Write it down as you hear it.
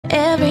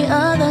every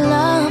other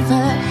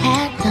lover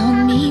had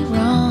done me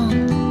wrong.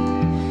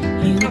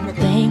 You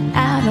think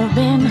I'd have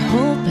been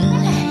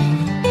hopeless,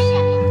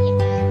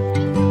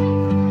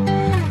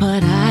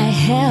 but I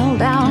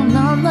held out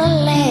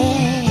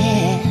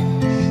nonetheless.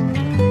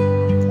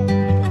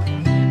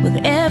 With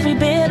every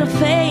bit of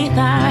faith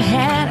I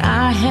had,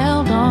 I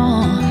held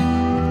on.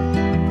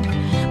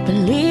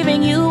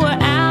 Believing you were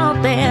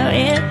out there,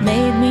 it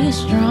made me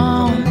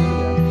strong.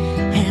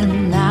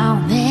 And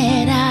now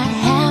that I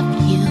have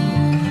you,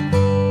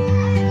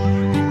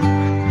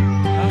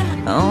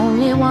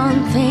 only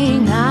one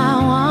thing I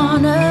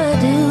wanna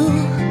do,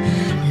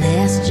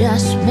 let's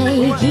just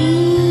make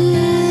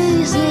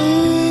easy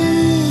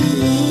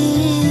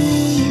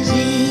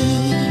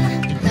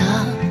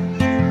love.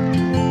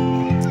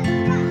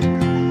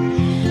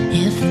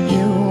 If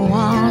you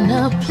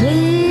wanna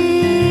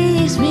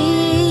please me,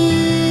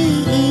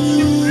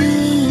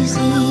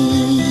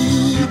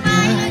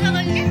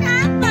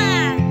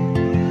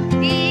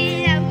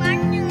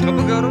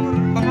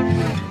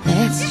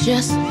 let's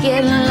just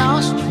get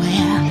lost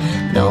where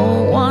no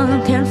one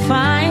can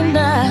find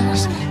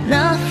us.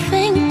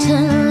 Nothing to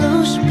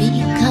lose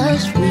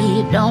because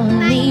we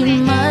don't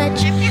need much.